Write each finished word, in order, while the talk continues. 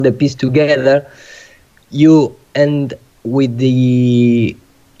the piece together, you end with the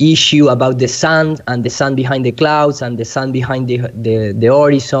issue about the sun and the sun behind the clouds and the sun behind the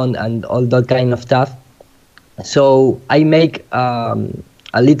horizon and all that kind of stuff. So I make a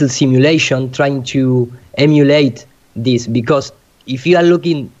little simulation trying to emulate this, because if you are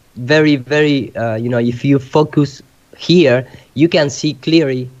looking very, very, if you focus here, you can see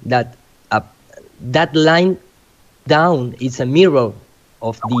clearly that that line down is a mirror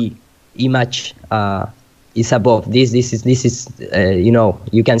of the image is above. This is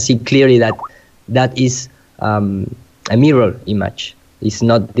you can see clearly that is a mirror image. It's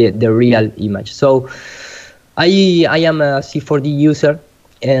not the real image. So I am a C4D user,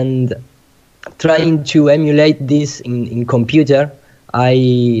 and trying to emulate this in computer,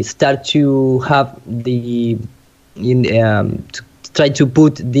 I start to have to try to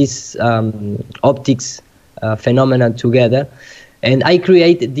put this optics phenomenon together, and I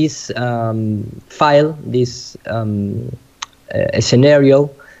create this file, this a scenario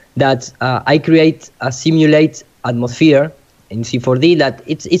that I create a simulate atmosphere in C4D that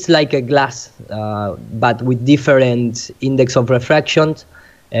it's like a glass, but with different index of refraction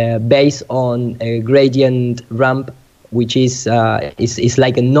based on a gradient ramp, which is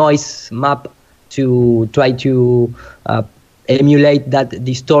like a noise map to try to emulate that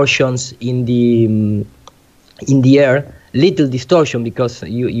distortions in the air, little distortion, because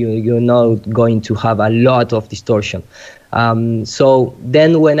you're not going to have a lot of distortion. So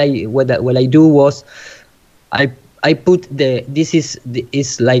then what I do was I put this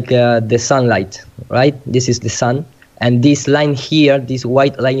is like the sunlight, right? This is the sun, and this line here, this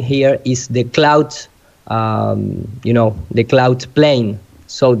white line here, is the clouds, the cloud plane.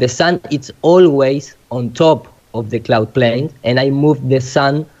 So the sun is always on top of the cloud plane, and I move the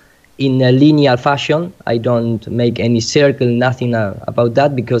sun in a linear fashion. I don't make any circle, nothing about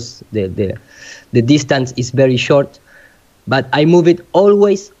that, because the distance is very short. But I move it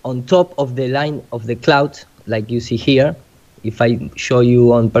always on top of the line of the cloud, like you see here. If I show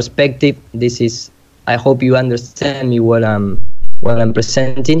you on perspective, this is, I hope you understand me what I'm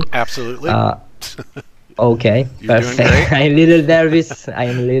presenting. Absolutely. Okay, You're perfect. I'm a little nervous.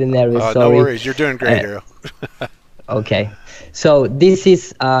 Sorry. No worries. You're doing great, Eero. Okay, so this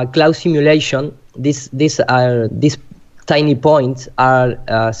is cloud simulation. These tiny points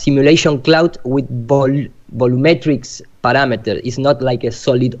are simulation cloud with volumetrics parameter. It's not like a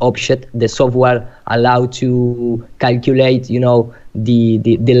solid object. The software allowed to calculate,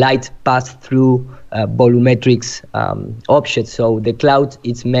 the light path through volumetrics object. So the cloud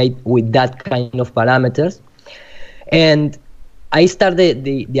is made with that kind of parameters. And I started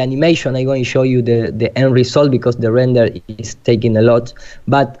the animation. I'm going to show you the end result, because the render is taking a lot.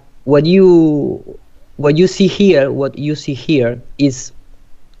 But what you see here is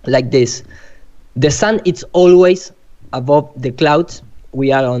like this. The sun is always above the clouds.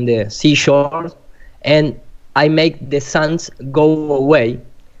 We are on the seashore, and I make the suns go away,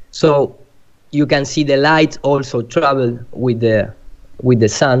 so you can see the light also travel with the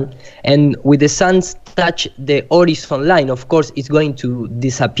sun, and with the suns touch the horizon line, of course it's going to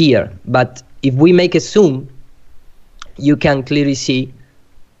disappear. But if we make a zoom, you can clearly see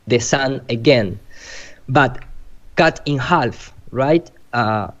the sun again, but cut in half, right?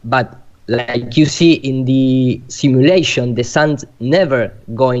 But like you see in the simulation, the sun's never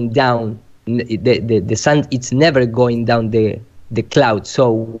going down. The sun, it's never going down the cloud.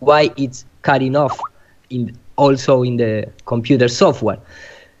 So why it's cutting off also in the computer software?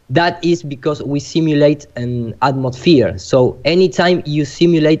 That is because we simulate an atmosphere. So anytime you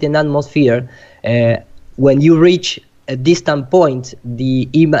simulate an atmosphere, when you reach a distant point, the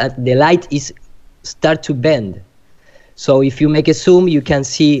light is start to bend. So if you make a zoom, you can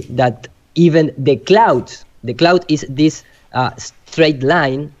see that even the cloud is this straight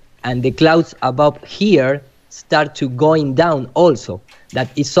line, and the clouds above here start to going down also. That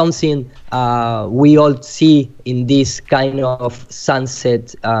is something we all see in this kind of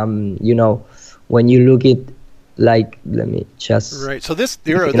sunset, when you look at, like, let me just... Right, so this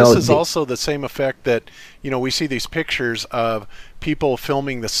is also the same effect that, we see these pictures of people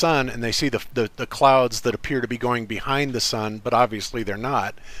filming the sun, and they see the clouds that appear to be going behind the sun, but obviously they're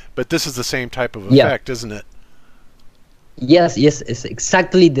not. But this is the same type of effect, isn't it? Yes, it's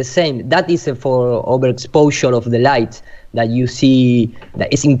exactly the same. That is for overexposure of the light that you see.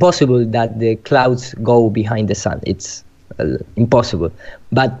 That it's impossible that the clouds go behind the sun. It's impossible.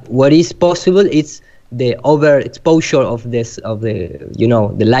 But what is possible is the overexposure of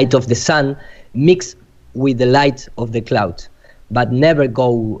the light of the sun mixed with the light of the cloud, but never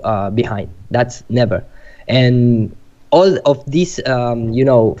go behind. That's never. And all of these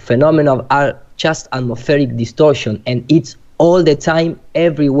phenomena are just atmospheric distortion, and it's all the time,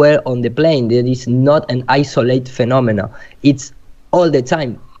 everywhere on the plane. There is not an isolated phenomena. It's all the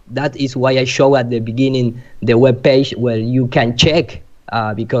time. That is why I show at the beginning the web page where you can check,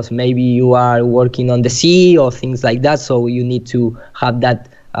 because maybe you are working on the sea or things like that, so you need to have that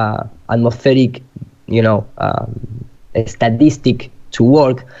atmospheric, statistic to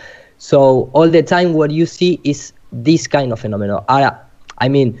work. So all the time what you see is this kind of phenomena. I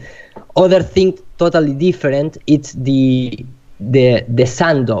mean, other thing totally different, it's the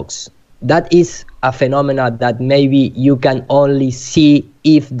sun dogs. That is a phenomena that maybe you can only see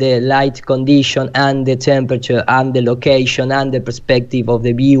if the light condition and the temperature and the location and the perspective of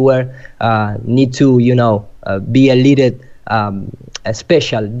the viewer need to be a little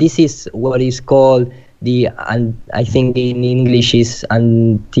special. This is what is called I think in English is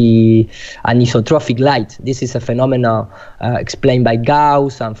anisotrophic light. This is a phenomenon explained by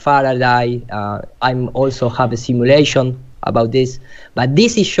Gauss and Faraday. I also have a simulation about this, but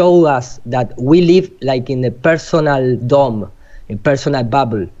this is show us that we live like in a personal dome, a personal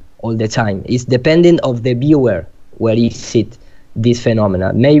bubble all the time. It's dependent of the viewer where he sit this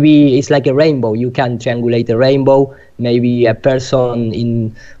phenomena. Maybe it's like a rainbow. You can triangulate a rainbow. Maybe a person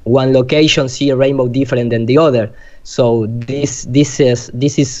in one location see a rainbow different than the other. So this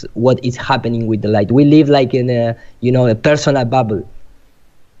is what is happening with the light. We live like in a a personal bubble.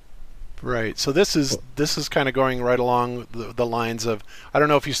 Right. So this is kind of going right along the lines of, I don't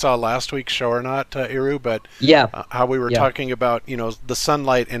know if you saw last week's show or not, Iru, but how we were talking about, the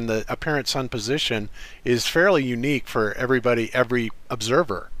sunlight and the apparent sun position is fairly unique for everybody, every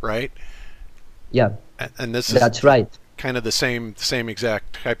observer, right? Yeah. And that's right. Kind of the same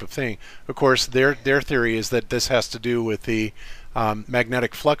exact type of thing. Of course, their theory is that this has to do with the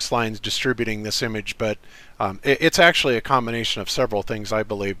magnetic flux lines distributing this image, but it's actually a combination of several things, I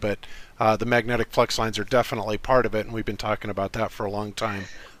believe, but the magnetic flux lines are definitely part of it, and we've been talking about that for a long time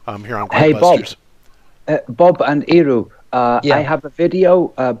here on Globebusters. Hey, Bob and Iru, I have a video.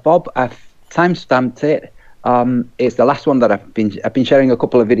 Bob, I've time-stamped it. It's the last one that I've been sharing a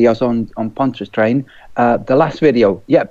couple of videos on Pontus Train. The last video,